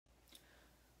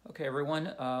Okay,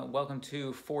 everyone, welcome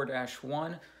to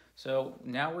 4-1. So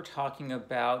now we're talking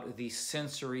about the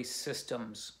sensory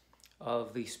systems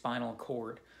of the spinal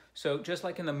cord. So just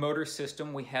like in the motor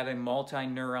system, we have a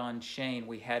multi-neuron chain.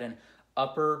 We had an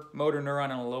upper motor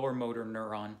neuron and a lower motor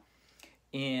neuron.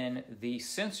 In the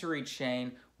sensory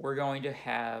chain, we're going to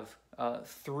have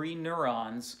three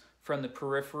neurons from the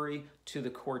periphery to the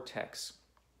cortex.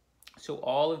 So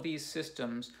all of these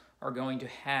systems are going to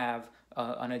have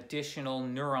an additional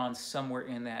neuron somewhere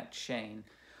in that chain.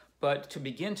 But to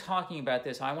begin talking about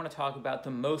this, I want to talk about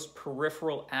the most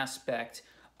peripheral aspect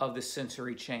of the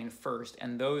sensory chain first,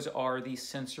 and those are the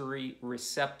sensory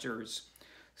receptors.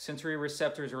 Sensory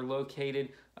receptors are located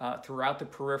throughout the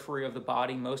periphery of the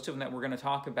body. Most of them that we're going to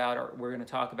talk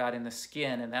about in the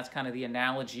skin, and that's kind of the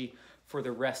analogy for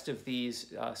the rest of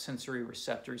these sensory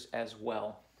receptors as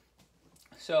well.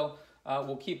 So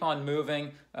we'll keep on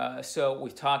moving. So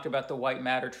we've talked about the white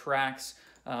matter tracts.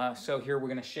 So here we're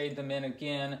going to shade them in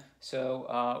again.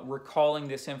 So recalling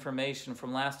this information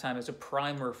from last time as a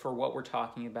primer for what we're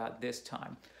talking about this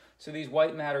time. So these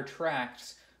white matter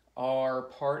tracts are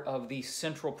part of the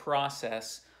central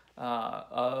process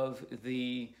of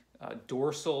the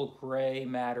dorsal gray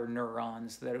matter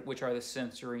neurons, which are the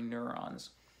sensory neurons.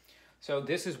 So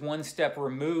this is one step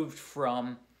removed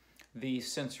from the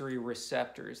sensory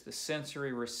receptors. The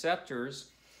sensory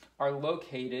receptors are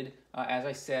located, as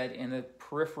I said, in the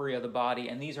periphery of the body,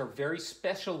 and these are very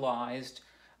specialized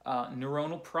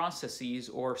neuronal processes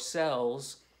or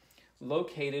cells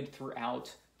located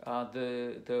throughout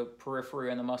the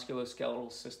periphery and the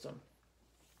musculoskeletal system.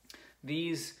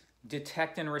 These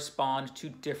detect and respond to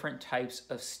different types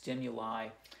of stimuli,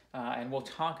 and we'll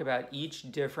talk about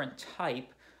each different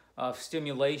type of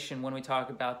stimulation when we talk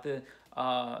about the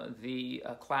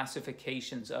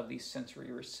classifications of these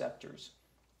sensory receptors.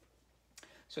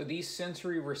 So these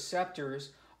sensory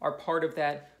receptors are part of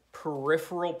that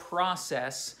peripheral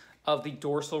process of the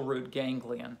dorsal root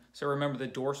ganglion. So remember, the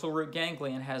dorsal root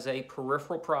ganglion has a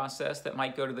peripheral process that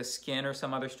might go to the skin or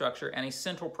some other structure, and a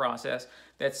central process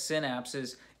that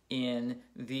synapses in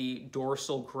the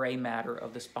dorsal gray matter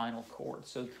of the spinal cord.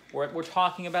 So what we're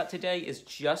talking about today is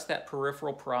just that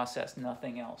peripheral process,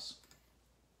 nothing else.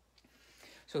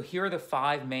 So here are the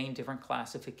five main different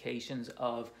classifications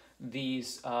of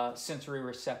these sensory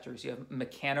receptors. You have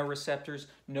mechanoreceptors,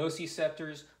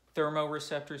 nociceptors,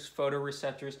 thermoreceptors,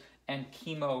 photoreceptors, and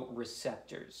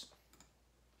chemoreceptors.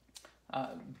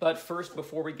 But first,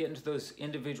 before we get into those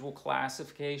individual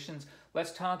classifications,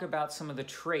 let's talk about some of the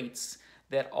traits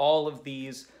that all of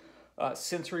these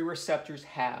sensory receptors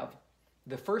have.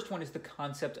 The first one is the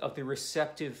concept of the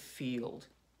receptive field.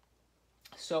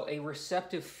 So a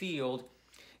receptive field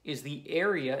is the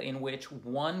area in which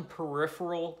one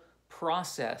peripheral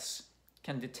process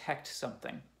can detect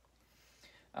something.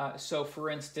 So for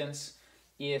instance,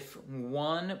 if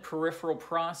one peripheral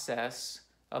process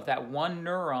of that one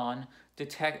neuron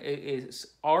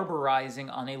is arborizing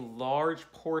on a large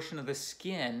portion of the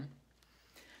skin,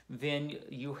 then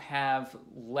you have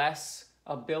less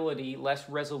ability, less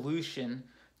resolution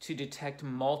to detect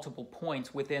multiple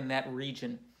points within that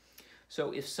region.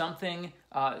 So if something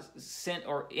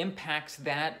impacts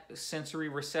that sensory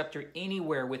receptor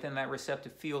anywhere within that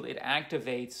receptive field, it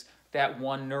activates that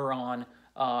one neuron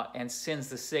and sends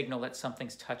the signal that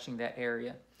something's touching that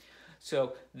area.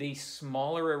 So the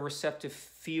smaller a receptive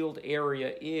field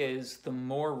area is, the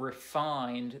more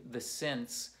refined the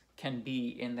sense can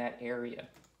be in that area.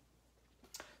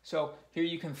 So here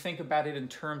you can think about it in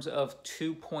terms of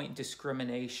two-point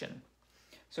discrimination.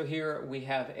 So here we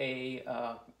have a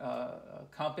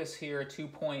compass here, a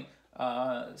two-point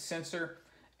sensor,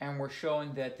 and we're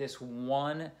showing that this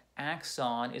one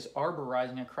axon is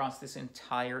arborizing across this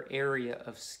entire area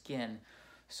of skin.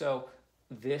 So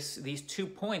these 2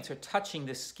 points are touching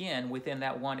the skin within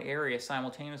that one area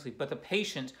simultaneously, but the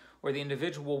patient or the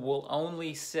individual will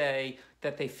only say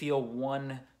that they feel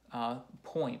one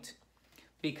point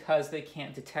because they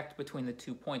can't detect between the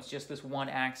 2 points. Just this one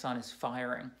axon is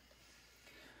firing.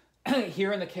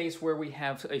 Here in the case where we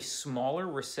have a smaller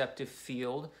receptive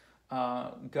field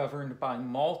governed by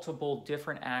multiple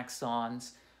different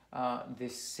axons,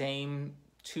 this same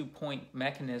two-point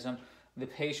mechanism, the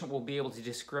patient will be able to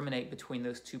discriminate between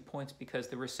those 2 points because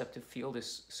the receptive field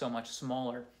is so much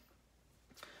smaller.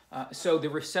 So the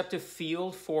receptive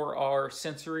field for our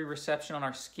sensory reception on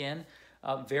our skin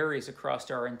varies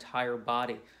across our entire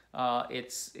body.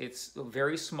 It's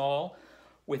very small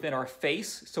within our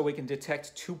face, so we can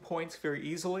detect 2 points very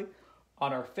easily.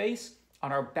 On our face,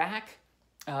 on our back,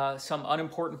 some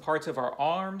unimportant parts of our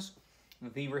arms,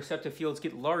 the receptive fields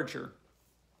get larger.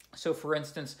 So for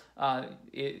instance,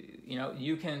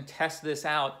 you can test this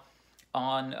out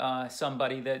on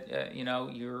somebody that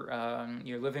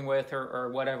you're living with, or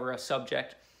whatever, a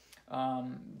subject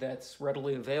that's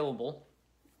readily available,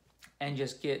 and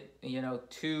just get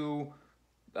two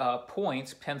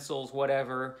points, pencils,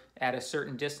 whatever, at a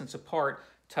certain distance apart,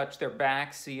 touch their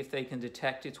back, see if they can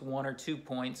detect it's 1 or 2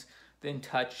 points, then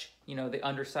touch the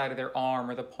underside of their arm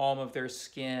or the palm of their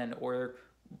skin or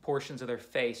portions of their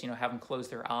face, have them close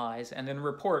their eyes, and then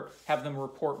have them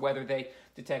report whether they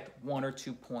detect 1 or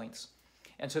 2 points.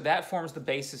 And so that forms the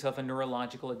basis of a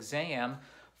neurological exam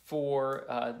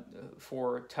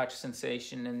for touch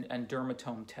sensation and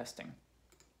dermatome testing.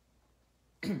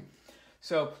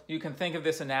 So you can think of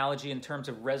this analogy in terms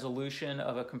of resolution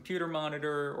of a computer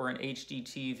monitor or an HD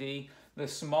TV. The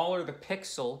smaller the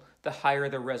pixel, the higher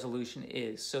the resolution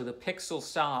is. So the pixel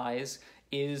size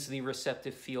is the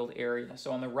receptive field area.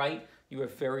 So on the right, you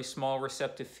have very small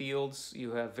receptive fields,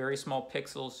 you have very small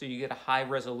pixels, so you get a high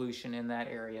resolution in that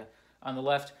area. On the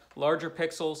left, larger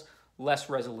pixels, less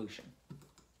resolution.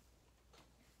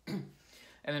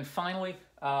 And then finally,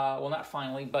 well, not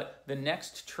finally, but the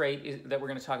next trait that we're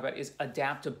going to talk about is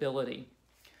adaptability.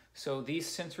 So these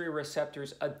sensory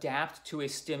receptors adapt to a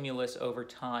stimulus over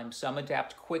time. Some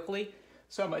adapt quickly,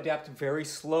 some adapt very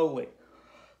slowly.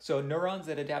 So neurons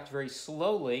that adapt very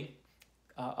slowly,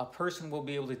 a person will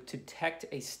be able to detect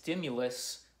a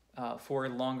stimulus for a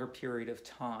longer period of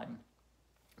time.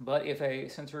 But if a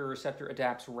sensory receptor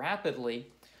adapts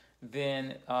rapidly,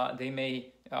 then they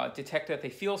may detect that they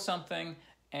feel something,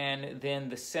 and then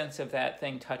the sense of that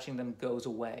thing touching them goes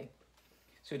away.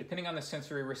 So depending on the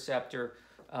sensory receptor,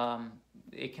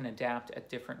 it can adapt at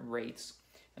different rates.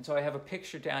 And so I have a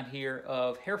picture down here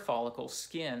of hair follicles,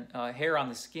 skin, hair on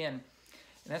the skin.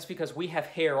 And that's because we have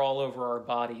hair all over our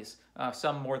bodies,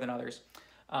 some more than others.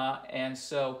 And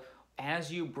so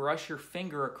as you brush your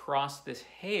finger across this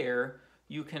hair,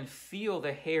 you can feel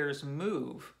the hairs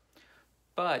move.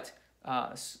 But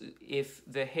if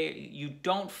the hair, you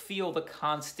don't feel the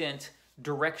constant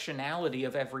directionality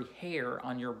of every hair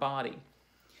on your body.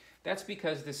 That's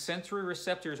because the sensory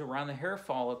receptors around the hair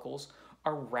follicles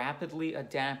are rapidly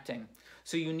adapting.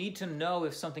 So you need to know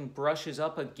if something brushes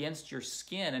up against your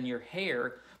skin and your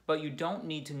hair, but you don't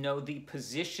need to know the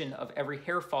position of every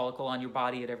hair follicle on your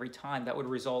body at every time. That would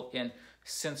result in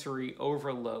sensory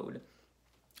overload.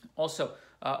 Also,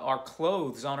 our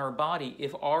clothes on our body,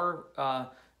 if our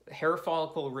hair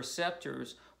follicle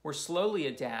receptors were slowly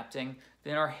adapting,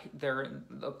 then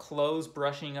the clothes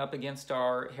brushing up against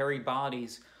our hairy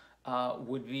bodies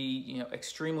would be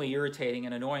extremely irritating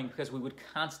and annoying, because we would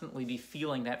constantly be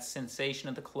feeling that sensation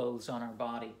of the clothes on our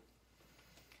body.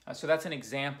 So that's an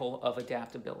example of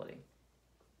adaptability.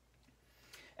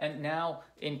 And now,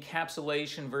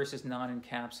 encapsulation versus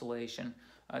non-encapsulation.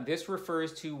 This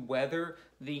refers to whether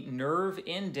the nerve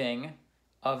ending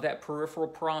of that peripheral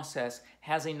process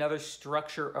has another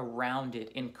structure around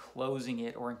it, enclosing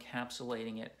it or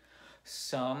encapsulating it.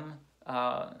 Some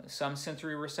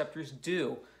sensory receptors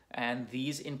do, and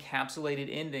these encapsulated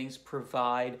endings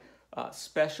provide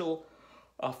special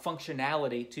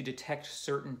functionality to detect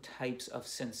certain types of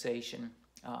sensation.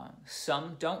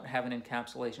 Some don't have an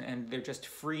encapsulation, and they're just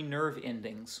free nerve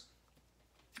endings.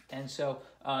 And so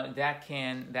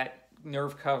that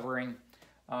nerve covering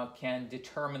can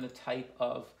determine the type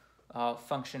of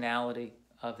functionality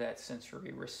of that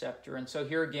sensory receptor. And so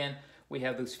here again, we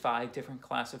have those 5 different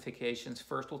classifications.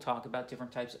 First, we'll talk about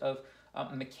different types of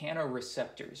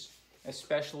mechanoreceptors,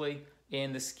 especially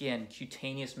in the skin,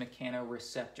 cutaneous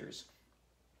mechanoreceptors.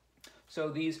 So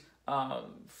these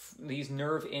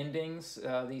nerve endings,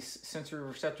 these sensory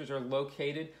receptors, are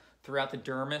located throughout the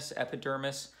dermis,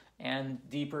 epidermis, and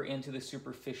deeper into the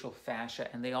superficial fascia,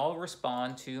 and they all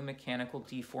respond to mechanical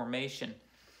deformation.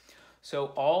 So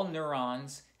all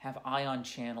neurons have ion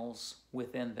channels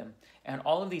within them, and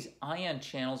all of these ion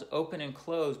channels open and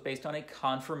close based on a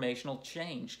conformational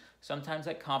change. Sometimes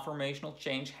that conformational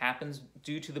change happens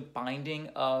due to the binding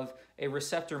of a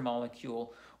receptor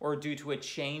molecule, or due to a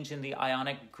change in the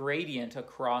ionic gradient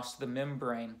across the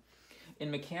membrane.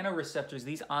 In mechanoreceptors,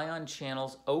 these ion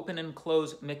channels open and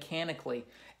close mechanically.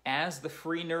 As the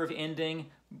free nerve ending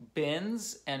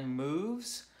bends and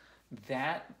moves,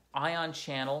 that ion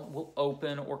channel will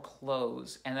open or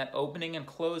close, and that opening and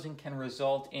closing can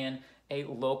result in a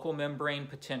local membrane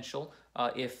potential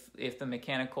if the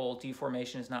mechanical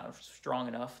deformation is not strong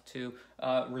enough to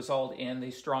result in the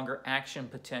stronger action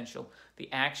potential. The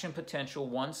action potential,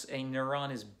 once a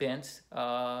neuron is bent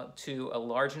to a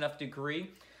large enough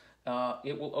degree,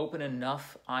 it will open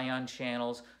enough ion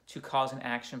channels to cause an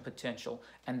action potential,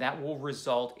 and that will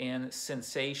result in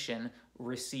sensation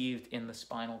received in the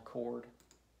spinal cord.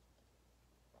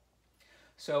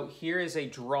 So here is a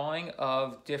drawing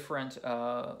of different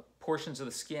portions of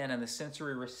the skin and the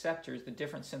sensory receptors, the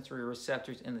different sensory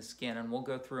receptors in the skin, and we'll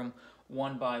go through them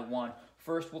one by one.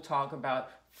 First, we'll talk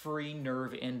about free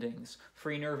nerve endings.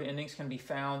 Free nerve endings can be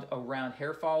found around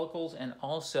hair follicles and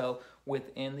also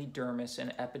within the dermis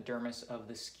and epidermis of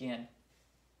the skin.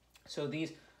 So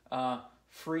these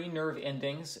free nerve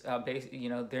endings,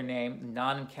 their name,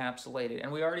 non-encapsulated.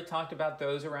 And we already talked about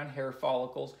those around hair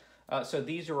follicles. So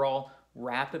these are all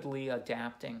rapidly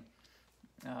adapting.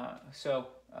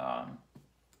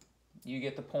 You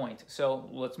get the point. So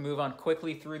let's move on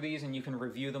quickly through these and you can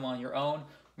review them on your own.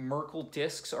 Merkel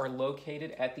discs are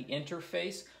located at the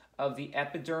interface of the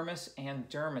epidermis and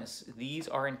dermis. These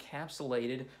are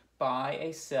encapsulated by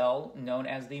a cell known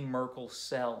as the Merkel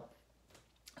cell.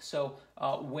 So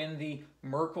when the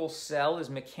Merkel cell is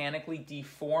mechanically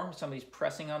deformed, somebody's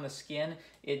pressing on the skin,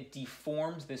 it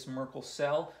deforms this Merkel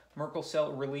cell. Merkel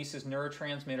cell releases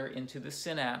neurotransmitter into the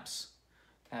synapse,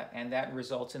 and that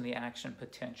results in the action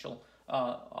potential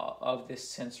of this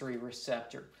sensory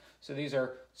receptor. So these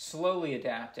are slowly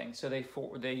adapting, so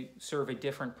they serve a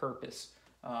different purpose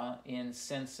in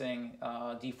sensing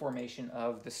deformation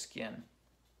of the skin.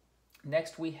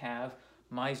 Next we have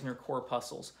Meissner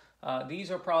corpuscles. These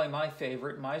are probably my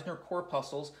favorite. Meissner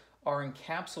corpuscles are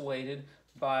encapsulated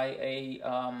by a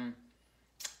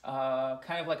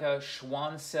kind of like a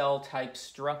Schwann cell type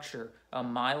structure, a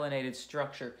myelinated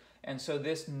structure. And so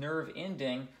this nerve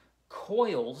ending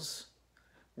coils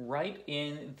right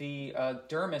in the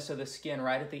dermis of the skin,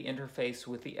 right at the interface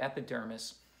with the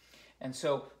epidermis. And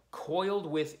so coiled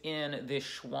within this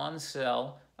Schwann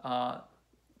cell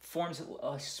forms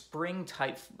a spring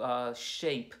type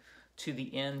shape to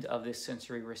the end of this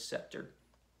sensory receptor.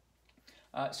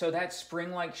 So that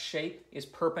spring-like shape is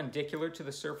perpendicular to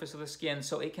the surface of the skin,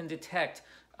 so it can detect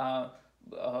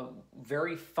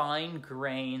very fine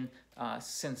grain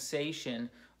sensation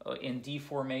in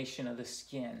deformation of the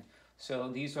skin. So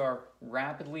these are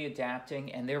rapidly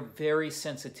adapting and they're very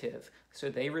sensitive.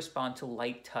 So they respond to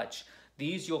light touch.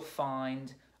 These you'll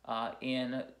find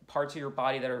in parts of your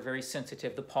body that are very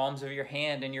sensitive. The palms of your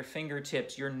hand and your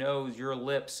fingertips, your nose, your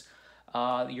lips,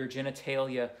 your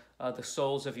genitalia, the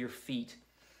soles of your feet.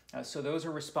 So those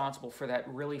are responsible for that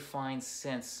really fine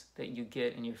sense that you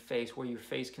get in your face, where your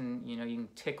face can, you can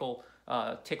tickle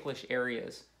ticklish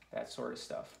areas, that sort of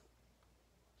stuff.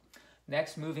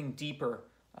 Next, moving deeper,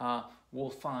 we'll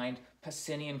find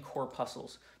Pacinian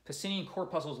corpuscles. Pacinian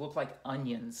corpuscles look like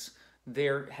onions. They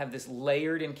have this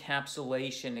layered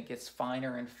encapsulation. It gets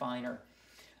finer and finer.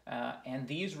 And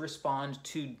these respond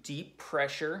to deep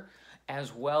pressure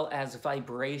as well as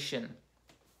vibration.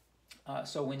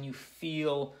 So when you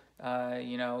feel,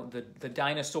 the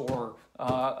dinosaur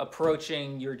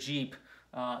approaching your Jeep,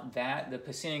 the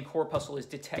Pacinian corpuscle is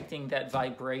detecting that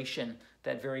vibration,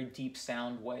 that very deep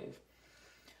sound wave.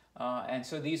 And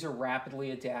so these are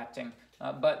rapidly adapting,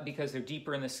 but because they're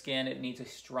deeper in the skin, it needs a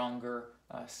stronger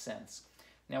sense.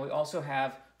 Now we also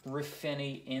have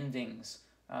Ruffini endings.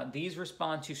 These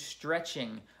respond to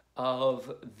stretching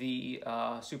of the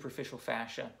superficial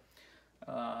fascia.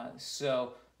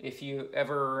 So if you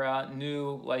ever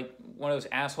knew, like, one of those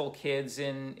asshole kids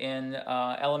in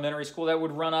elementary school that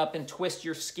would run up and twist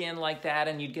your skin like that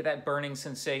and you'd get that burning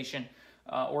sensation,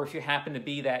 or if you happen to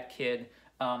be that kid,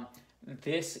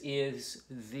 this is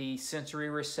the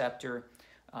sensory receptor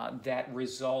that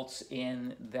results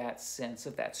in that sense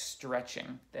of that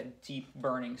stretching, that deep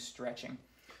burning stretching.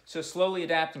 So slowly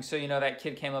adapting, so that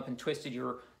kid came up and twisted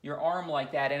your arm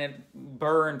like that and it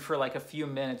burned for like a few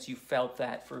minutes. You felt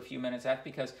that for a few minutes. That's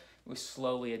because it was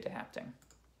slowly adapting.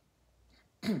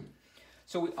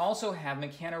 So we also have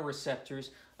mechanoreceptors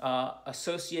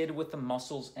associated with the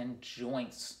muscles and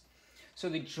joints. So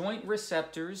the joint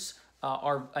receptors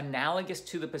are analogous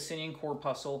to the Pacinian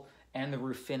corpuscle and the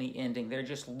Ruffini ending. They're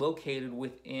just located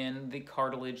within the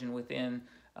cartilage and within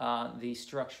the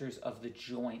structures of the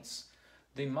joints.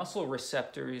 The muscle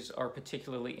receptors are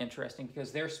particularly interesting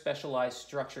because they're specialized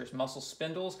structures, muscle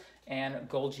spindles and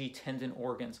Golgi tendon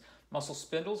organs. Muscle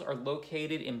spindles are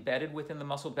located embedded within the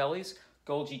muscle bellies.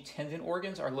 Golgi tendon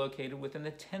organs are located within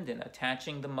the tendon,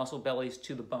 attaching the muscle bellies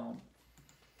to the bone.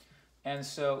 And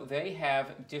so they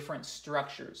have different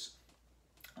structures.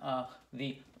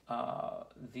 The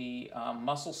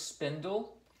muscle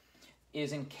spindle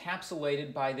is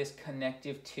encapsulated by this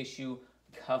connective tissue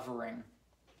covering.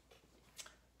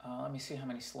 Let me see how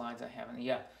many slides I have.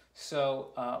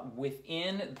 So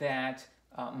within that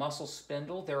muscle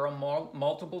spindle, there are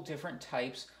multiple different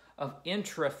types of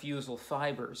intrafusal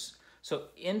fibers. So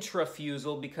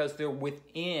intrafusal because they're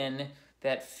within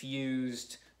that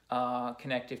fused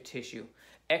connective tissue.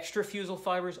 Extrafusal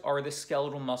fibers are the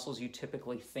skeletal muscles you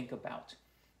typically think about.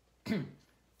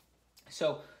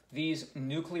 So these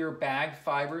nuclear bag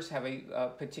fibers have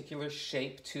a particular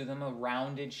shape to them, a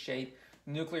rounded shape.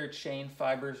 Nuclear chain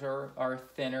fibers are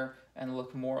thinner and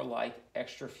look more like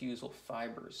extrafusal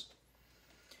fibers.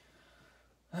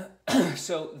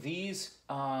 So these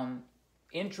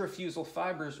intrafusal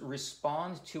fibers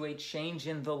respond to a change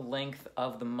in the length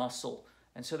of the muscle,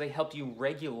 and so they help you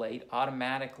regulate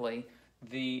automatically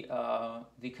the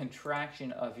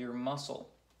contraction of your muscle.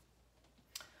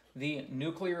 The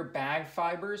nuclear bag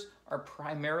fibers are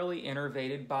primarily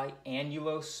innervated by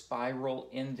annulospiral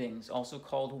endings, also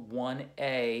called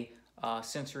 1A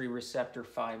sensory receptor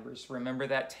fibers. Remember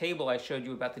that table I showed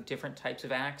you about the different types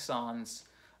of axons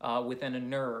within a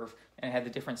nerve, and it had the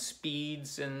different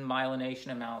speeds and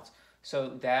myelination amounts. So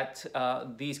that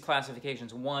these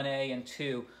classifications, 1A and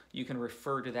 2, you can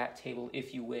refer to that table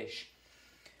if you wish.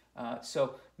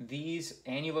 So these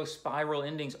annulospiral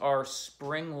endings are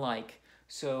spring-like.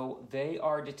 So they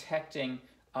are detecting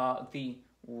the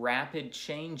rapid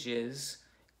changes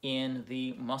in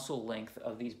the muscle length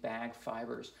of these bag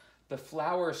fibers. The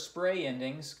flower spray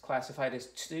endings, classified as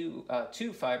two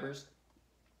fibers,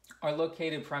 are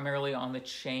located primarily on the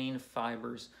chain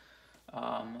fibers,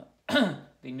 the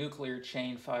nuclear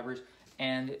chain fibers,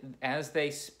 and as they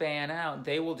span out,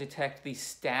 they will detect the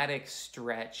static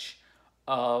stretch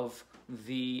of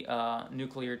the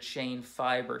nuclear chain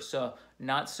fiber. So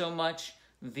not so much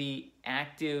the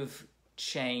active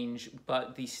change,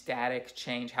 but the static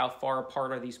change. How far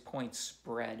apart are these points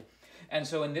spread? And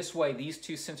so in this way, these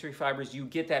two sensory fibers, you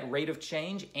get that rate of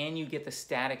change and you get the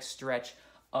static stretch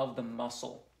of the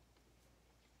muscle.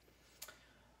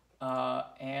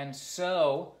 And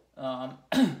so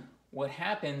what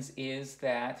happens is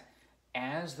that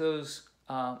as those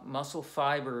muscle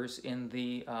fibers in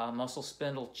the muscle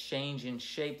spindle change in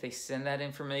shape, they send that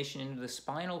information into the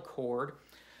spinal cord.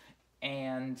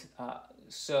 And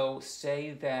so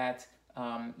say that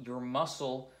your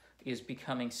muscle is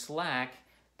becoming slack,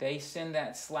 they send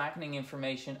that slackening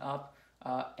information up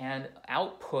and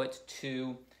output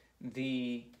to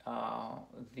the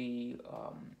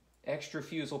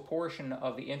extrafusal portion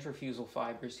of the intrafusal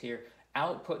fibers here,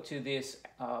 output to this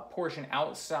portion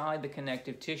outside the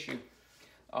connective tissue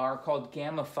are called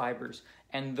gamma fibers,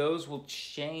 and those will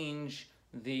change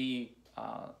the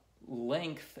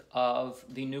length of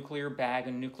the nuclear bag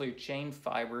and nuclear chain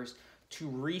fibers to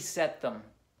reset them.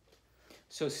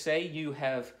 So say you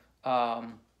have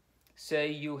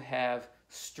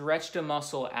stretched a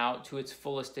muscle out to its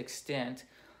fullest extent.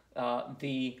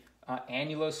 The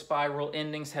annulospiral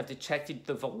endings have detected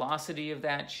the velocity of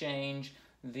that change.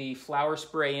 The flower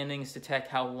spray endings detect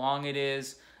how long it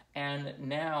is. And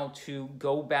now to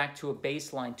go back to a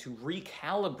baseline, to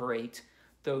recalibrate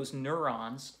those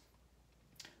neurons,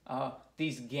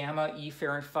 these gamma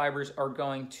efferent fibers are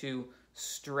going to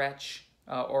stretch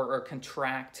or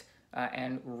contract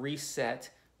and reset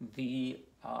the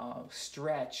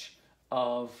stretch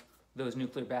of those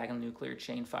nuclear bag and nuclear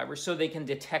chain fibers so they can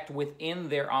detect within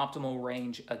their optimal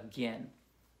range again.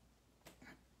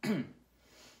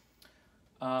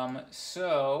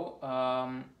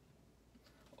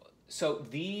 So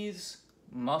these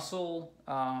muscle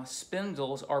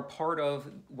spindles are part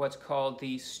of what's called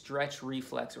the stretch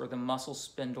reflex or the muscle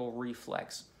spindle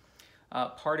reflex,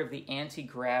 part of the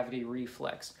anti-gravity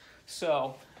reflex.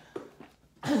 So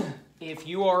if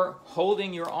you are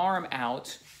holding your arm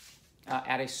out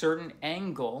at a certain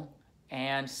angle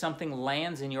and something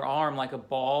lands in your arm like a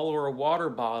ball or a water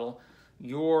bottle,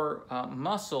 your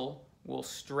muscle will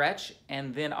stretch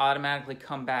and then automatically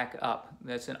come back up.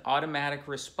 That's an automatic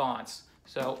response.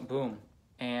 So boom,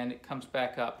 and it comes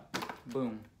back up,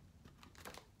 boom.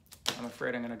 I'm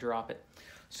afraid I'm going to drop it.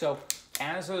 So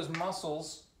as those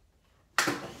muscles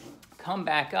come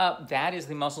back up, that is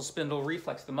the muscle spindle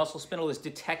reflex. The muscle spindle is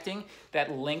detecting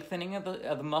that lengthening of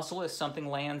the muscle as something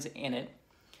lands in it,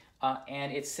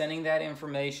 and it's sending that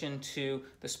information to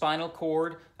the spinal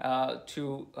cord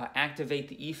to activate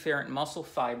the efferent muscle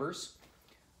fibers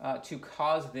to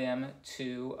cause them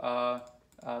to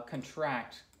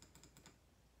contract.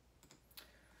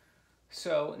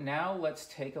 So now let's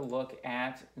take a look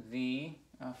at the,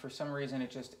 for some reason it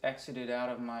just exited out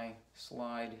of my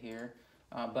slide here.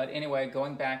 But anyway,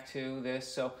 going back to this,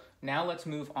 so now let's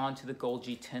move on to the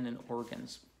Golgi tendon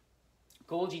organs.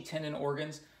 Golgi tendon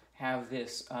organs have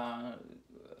this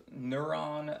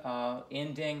neuron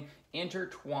ending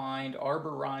intertwined,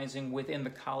 arborizing within the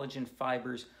collagen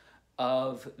fibers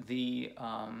of the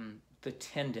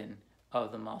tendon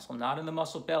of the muscle. Not in the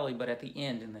muscle belly, but at the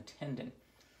end in the tendon.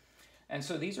 And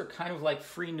so these are kind of like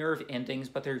free nerve endings,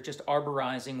 but they're just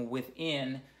arborizing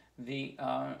within the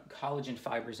collagen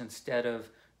fibers instead of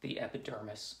the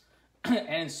epidermis.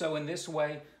 And so in this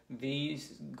way,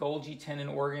 these Golgi tendon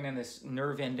organ and this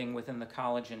nerve ending within the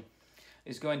collagen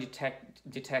is going to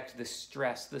detect the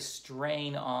stress, the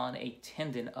strain on a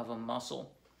tendon of a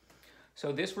muscle.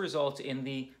 So this results in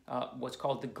the what's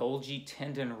called the Golgi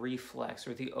tendon reflex,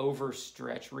 or the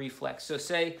overstretch reflex. So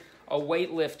say a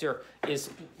weightlifter is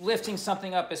lifting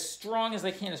something up as strong as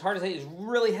they can, as hard as they can, is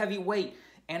really heavy weight,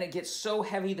 and it gets so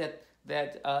heavy that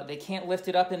they can't lift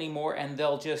it up anymore, and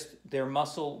their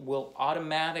muscle will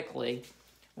automatically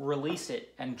release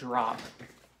it and drop.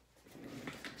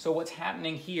 So what's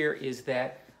happening here is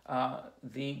that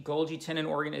the Golgi tendon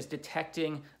organ is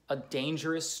detecting a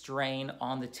dangerous strain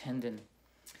on the tendon.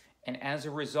 And as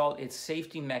a result, its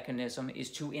safety mechanism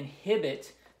is to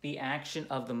inhibit the action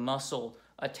of the muscle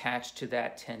attached to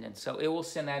that tendon. So it will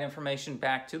send that information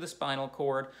back to the spinal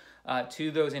cord,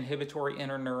 to those inhibitory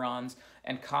interneurons,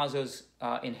 and cause those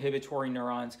inhibitory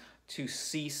neurons to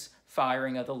cease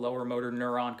firing of the lower motor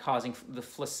neuron, causing the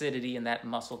flaccidity in that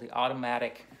muscle, the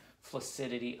automatic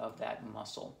flaccidity of that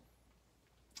muscle.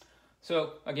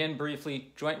 So again,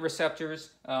 briefly, joint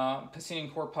receptors,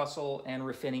 Pacinian corpuscle and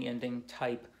Ruffini ending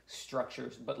type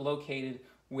structures, but located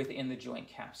within the joint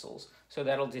capsules. So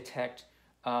that'll detect,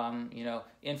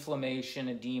 inflammation,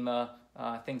 edema,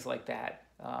 things like that,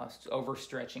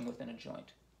 overstretching within a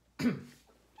joint.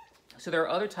 So there are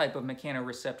other type of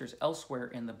mechanoreceptors elsewhere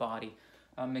in the body.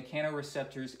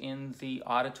 Mechanoreceptors in the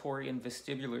auditory and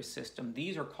vestibular system.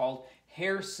 These are called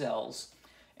hair cells.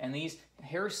 And these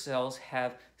hair cells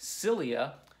have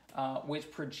cilia,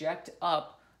 which project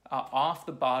up off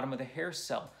the bottom of the hair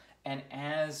cell. And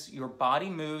as your body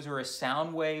moves, or as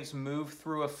sound waves move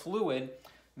through a fluid,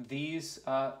 these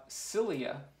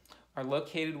cilia are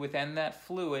located within that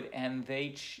fluid, and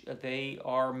they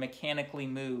are mechanically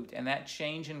moved. And that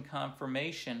change in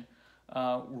conformation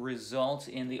results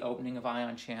in the opening of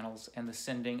ion channels and the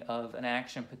sending of an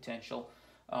action potential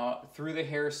through the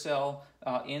hair cell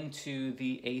into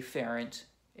the afferent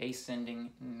ascending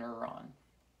neuron.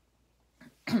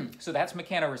 So that's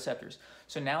mechanoreceptors.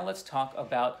 So now let's talk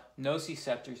about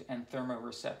nociceptors and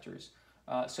thermoreceptors.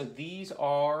 So these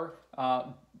are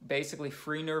basically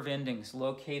free nerve endings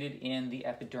located in the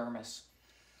epidermis.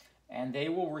 And they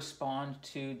will respond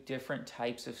to different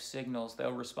types of signals.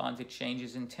 They'll respond to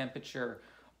changes in temperature,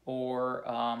 or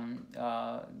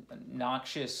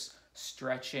noxious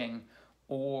stretching,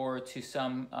 or to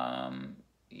some,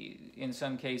 in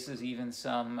some cases, even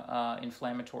some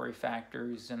inflammatory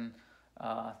factors and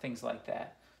things like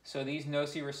that. So these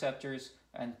nociceptors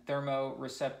and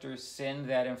thermoreceptors send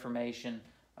that information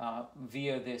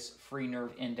via this free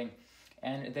nerve ending.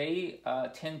 And they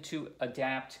tend to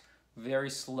adapt very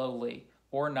slowly,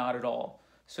 or not at all.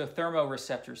 So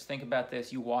thermoreceptors, think about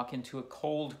this. You walk into a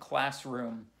cold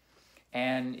classroom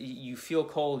and you feel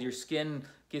cold, your skin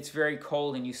gets very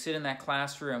cold, and you sit in that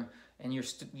classroom and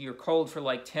you're cold for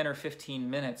like 10 or 15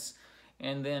 minutes.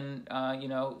 And then,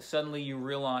 suddenly you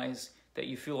realize that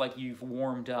you feel like you've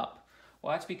warmed up.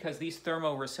 Well, that's because these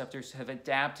thermoreceptors have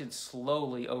adapted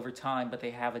slowly over time, but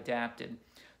they have adapted.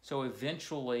 So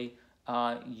eventually,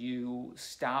 you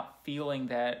stop feeling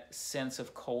that sense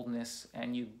of coldness,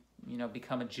 and you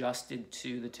become adjusted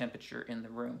to the temperature in the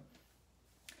room.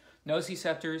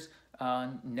 Nociceptors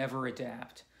never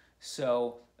adapt.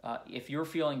 So if you're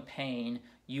feeling pain,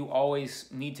 you always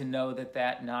need to know that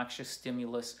that noxious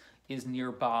stimulus is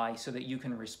nearby so that you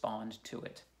can respond to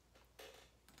it.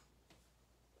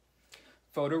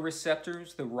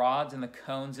 Photoreceptors, the rods and the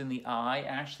cones in the eye,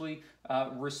 actually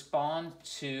respond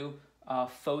to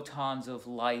photons of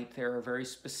light. There are very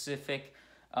specific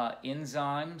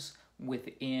enzymes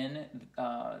within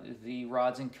the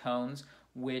rods and cones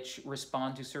which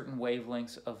respond to certain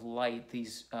wavelengths of light.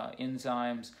 These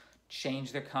enzymes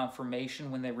change their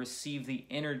conformation when they receive the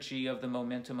energy of the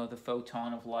momentum of the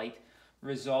photon of light,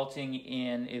 resulting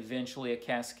in eventually a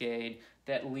cascade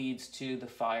that leads to the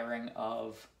firing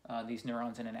of these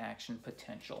neurons in an action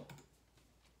potential.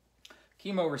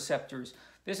 Chemoreceptors.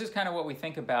 This is kind of what we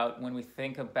think about when we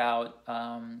think about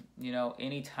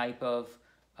any type of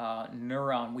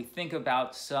neuron. We think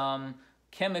about some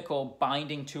chemical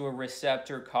binding to a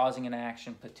receptor causing an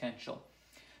action potential.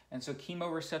 And so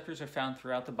chemoreceptors are found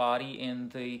throughout the body. In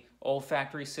the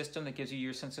olfactory system that gives you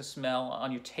your sense of smell,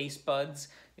 on your taste buds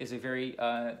is a very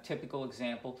typical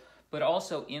example, but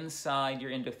also inside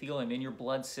your endothelium, in your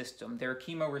blood system. There are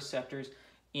chemoreceptors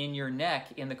in your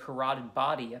neck, in the carotid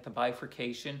body, at the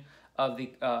bifurcation of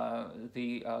the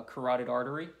carotid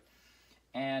artery.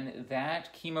 And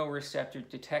that chemoreceptor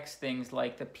detects things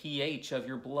like the pH of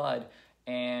your blood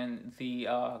and the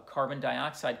carbon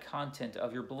dioxide content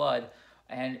of your blood,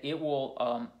 and it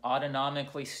will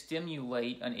autonomically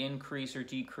stimulate an increase or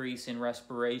decrease in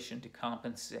respiration to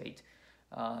compensate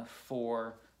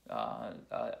for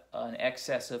an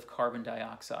excess of carbon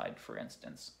dioxide, for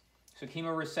instance. So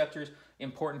chemoreceptors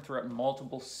important throughout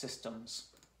multiple systems.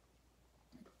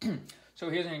 So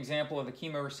here's an example of the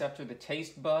chemoreceptor, the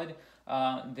taste bud.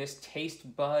 This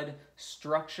taste bud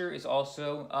structure is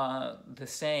also the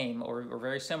same or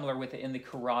very similar in the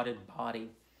carotid body.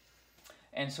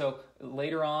 And so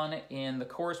later on in the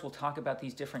course, we'll talk about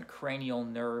these different cranial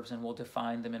nerves and we'll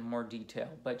define them in more detail.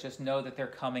 But just know that they're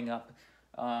coming up.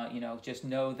 Just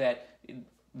know that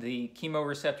the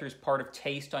chemoreceptor is part of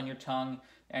taste on your tongue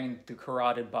and the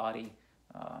carotid body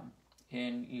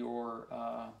in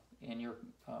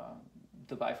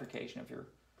the bifurcation of your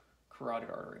carotid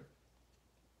artery.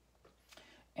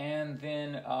 And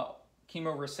then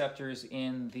chemoreceptors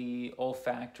in the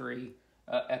olfactory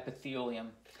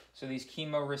epithelium. So these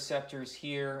chemoreceptors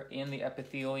here in the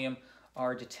epithelium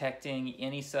are detecting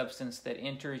any substance that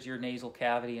enters your nasal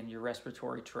cavity and your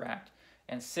respiratory tract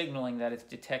and signaling that it's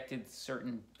detected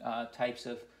certain types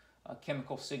of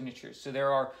chemical signatures. So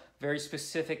there are very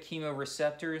specific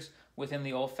chemoreceptors within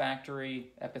the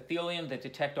olfactory epithelium that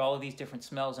detect all of these different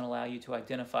smells and allow you to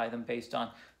identify them based on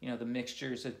the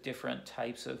mixtures of different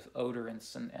types of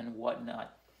odorants and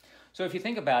whatnot. So if you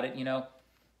think about it,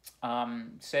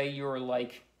 say you're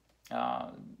like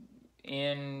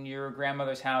in your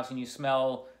grandmother's house and you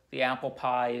smell the apple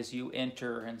pie as you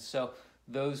enter, and so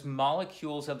those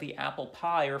molecules of the apple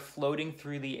pie are floating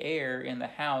through the air in the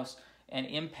house and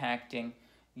impacting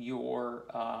your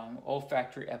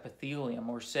olfactory epithelium.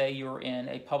 Or say you're in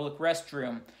a public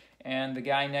restroom and the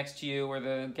guy next to you or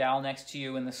the gal next to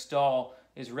you in the stall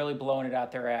is really blowing it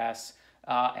out their ass,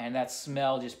 and that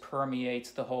smell just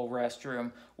permeates the whole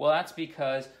restroom. Well, that's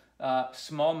because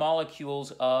small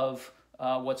molecules of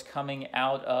what's coming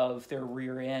out of their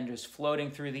rear end is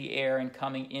floating through the air and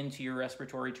coming into your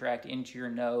respiratory tract, into your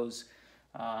nose.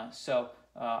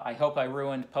 I hope I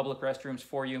ruined public restrooms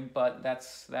for you, but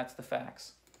that's the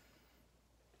facts.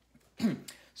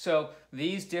 So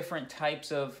these different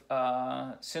types of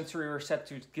sensory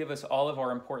receptors give us all of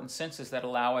our important senses that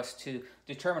allow us to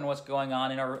determine what's going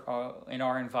on in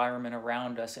our environment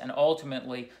around us and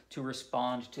ultimately to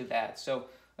respond to that. So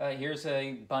here's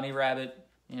a bunny rabbit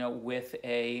with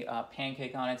a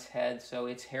pancake on its head. So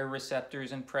its hair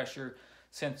receptors and pressure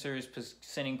sensors,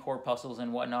 sending corpuscles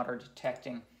and whatnot are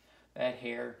detecting that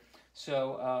hair.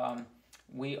 So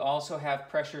we also have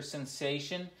pressure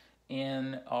sensation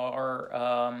in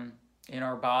our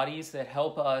bodies that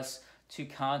help us to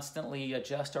constantly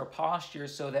adjust our posture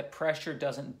so that pressure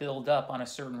doesn't build up on a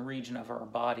certain region of our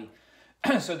body.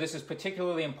 So this is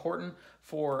particularly important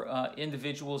for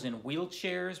individuals in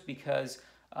wheelchairs because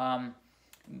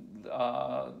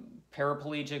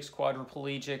paraplegics,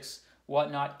 quadriplegics,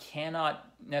 whatnot cannot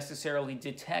necessarily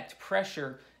detect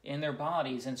pressure in their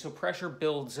bodies, and so pressure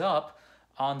builds up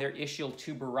on their ischial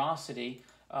tuberosity,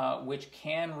 which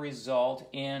can result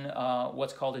in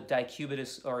what's called a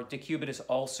decubitus or decubitus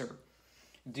ulcer.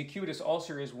 Decubitus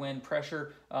ulcer is when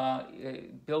pressure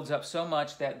builds up so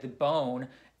much that the bone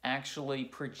actually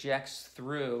projects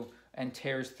through and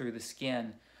tears through the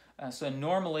skin. So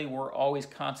normally we're always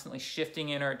constantly shifting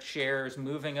in our chairs,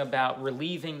 moving about,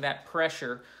 relieving that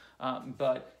pressure,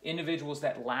 but individuals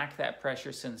that lack that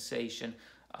pressure sensation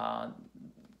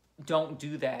don't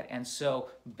do that. And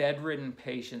so bedridden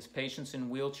patients, patients in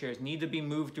wheelchairs need to be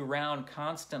moved around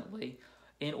constantly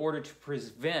in order to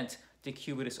prevent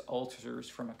decubitus ulcers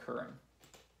from occurring.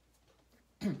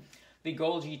 The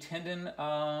Golgi tendon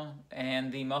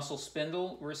and the muscle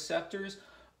spindle receptors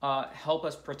help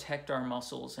us protect our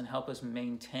muscles and help us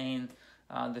maintain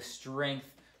the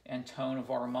strength and tone of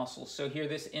our muscles. So here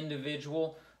this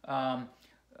individual,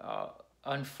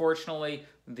 unfortunately,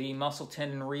 the muscle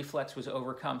tendon reflex was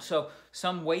overcome. So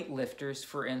some weightlifters,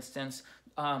 for instance,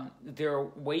 their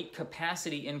weight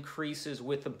capacity increases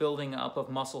with the building up of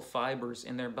muscle fibers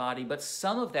in their body. But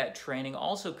some of that training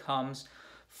also comes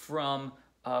from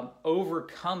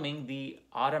overcoming the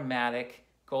automatic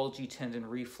Golgi tendon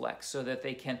reflex so that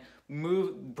they can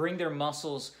bring their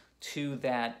muscles to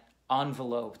that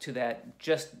envelope, to that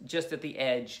just at the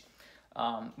edge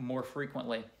more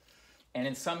frequently. And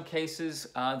in some cases,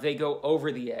 they go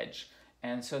over the edge.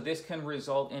 And so this can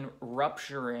result in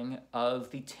rupturing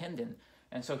of the tendon.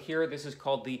 And so here, this is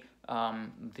called a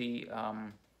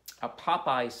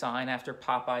Popeye sign after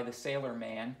Popeye the Sailor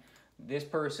Man. This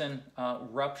person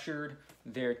ruptured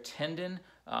their tendon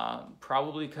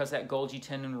probably because that Golgi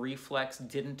tendon reflex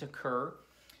didn't occur,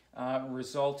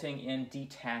 resulting in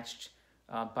detached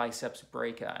biceps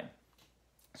brachii.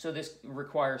 So this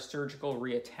requires surgical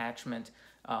reattachment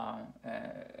and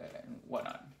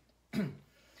whatnot.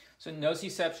 So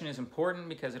nociception is important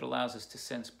because it allows us to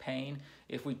sense pain.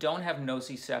 If we don't have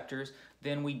nociceptors,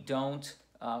 then we don't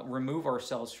remove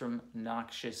ourselves from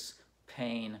noxious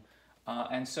pain.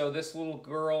 And so this little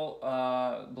girl,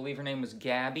 I believe her name was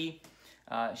Gabby,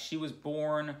 she was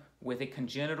born with a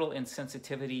congenital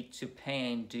insensitivity to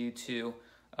pain due to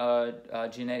a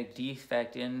genetic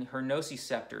defect in her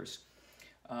nociceptors.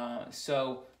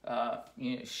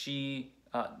 She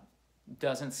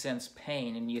doesn't sense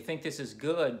pain, and you think this is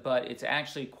good, but it's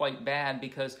actually quite bad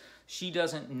because she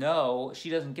doesn't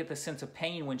get the sense of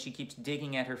pain when she keeps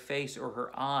digging at her face or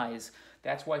her eyes.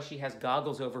 That's why she has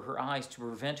goggles over her eyes to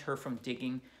prevent her from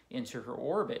digging into her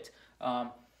orbit.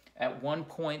 At one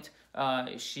point,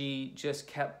 she just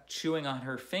kept chewing on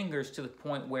her fingers to the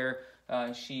point where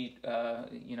she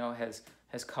has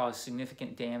caused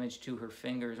significant damage to her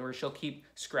fingers, or she'll keep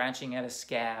scratching at a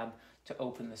scab to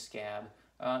open the scab.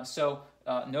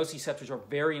 Nociceptors are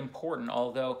very important,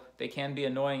 although they can be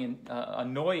annoying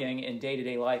in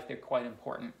day-to-day life. They're quite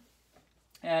important.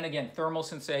 And again, thermal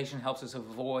sensation helps us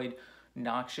avoid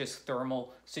noxious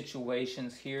thermal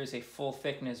situations. Here's a full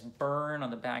thickness burn on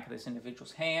the back of this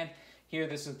individual's hand. Here,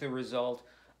 this is the result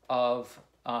of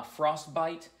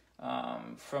frostbite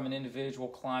from an individual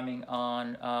climbing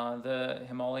on the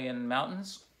Himalayan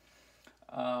mountains.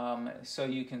 So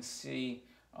you can see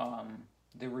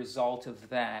the result of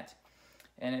that.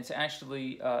 And it's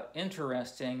actually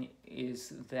interesting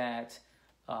is that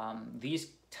these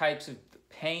types of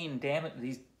pain damage,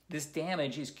 this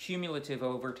damage is cumulative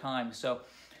over time. So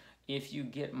if you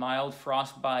get mild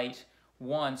frostbite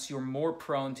once, you're more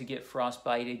prone to get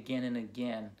frostbite again and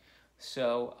again.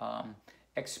 So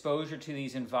exposure to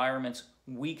these environments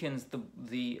weakens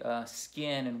the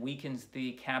skin and weakens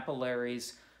the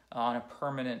capillaries on a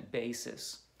permanent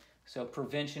basis. So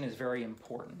prevention is very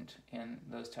important in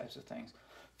those types of things.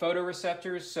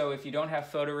 Photoreceptors. So if you don't have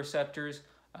photoreceptors,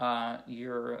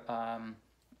 you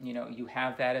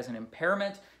have that as an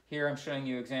impairment. Here I'm showing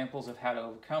you examples of how to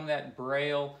overcome that.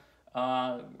 Braille,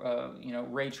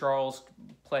 Ray Charles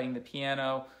playing the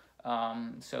piano.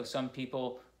 So some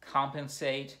people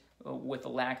compensate with the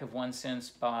lack of one sense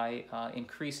by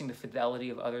increasing the fidelity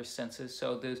of other senses.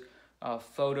 So those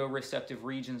photoreceptive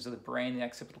regions of the brain, the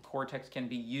occipital cortex, can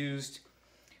be used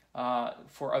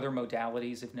for other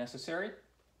modalities if necessary.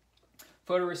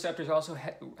 Photoreceptors also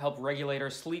help regulate our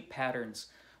sleep patterns.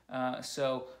 There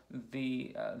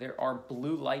are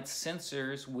blue light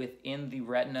sensors within the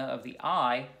retina of the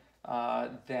eye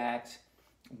that,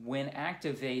 when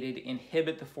activated,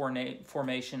 inhibit the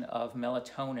formation of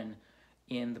melatonin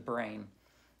in the brain.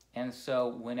 And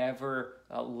so whenever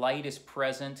light is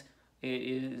present, it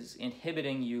is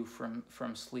inhibiting you from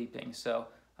sleeping. So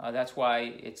that's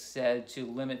why it's said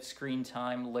to limit screen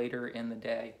time later in the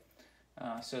day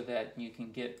so that you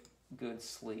can get good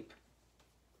sleep.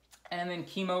 And then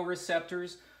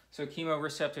chemoreceptors. So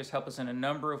chemoreceptors help us in a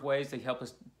number of ways. They help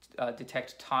us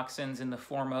detect toxins in the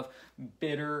form of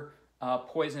bitter,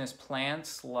 poisonous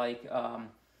plants like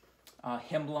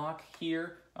hemlock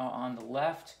here on the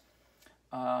left.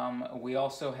 We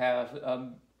also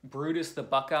have Brutus the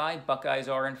buckeye. Buckeyes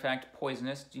are in fact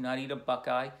poisonous. Do not eat a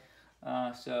buckeye.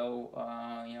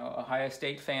 Ohio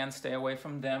State fans, stay away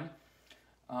from them.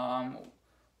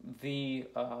 The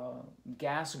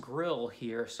gas grill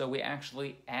here. So we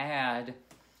actually add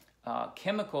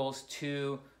chemicals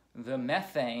to the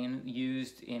methane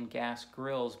used in gas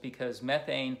grills because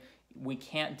methane we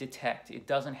can't detect. It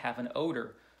doesn't have an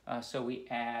odor. So we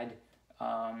add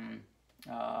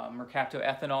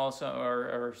mercaptoethanol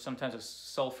or sometimes a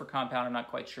sulfur compound, I'm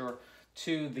not quite sure,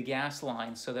 to the gas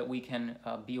line so that we can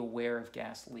be aware of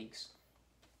gas leaks.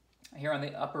 Here on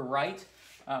the upper right,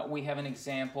 we have an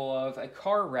example of a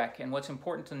car wreck, and what's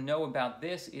important to know about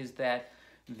this is that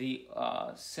the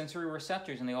sensory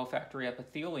receptors in the olfactory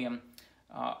epithelium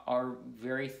are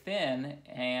very thin,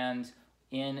 and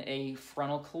in a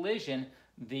frontal collision,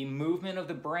 the movement of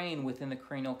the brain within the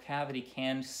cranial cavity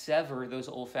can sever those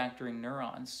olfactory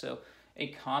neurons. So a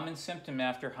common symptom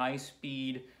after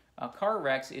high-speed car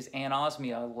wrecks is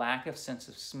anosmia, a lack of sense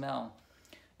of smell.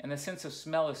 And the sense of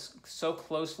smell is so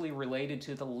closely related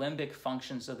to the limbic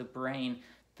functions of the brain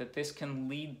that this can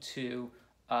lead to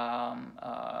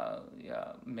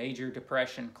major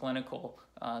depression, clinical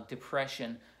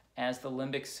depression, as the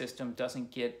limbic system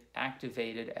doesn't get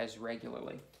activated as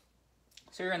regularly.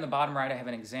 So here in the bottom right, I have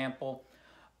an example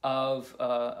of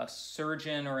a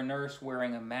surgeon or a nurse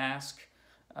wearing a mask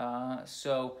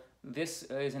So this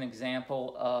is an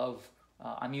example of,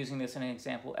 I'm using this in an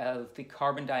example of the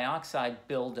carbon dioxide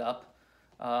buildup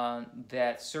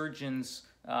that surgeons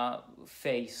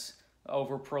face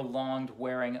over prolonged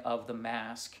wearing of the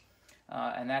mask.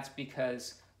 And that's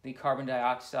because the carbon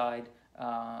dioxide,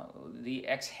 the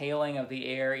exhaling of the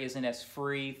air isn't as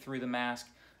free through the mask.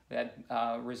 That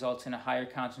results in a higher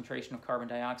concentration of carbon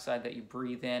dioxide that you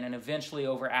breathe in, and eventually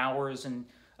over hours and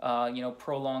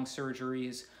prolonged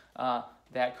surgeries,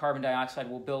 that carbon dioxide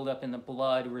will build up in the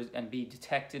blood and be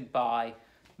detected by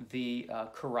the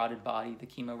carotid body, the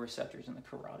chemoreceptors in the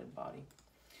carotid body.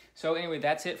 So anyway,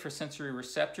 that's it for sensory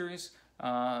receptors.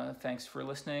 Thanks for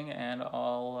listening, and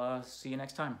I'll see you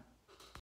next time.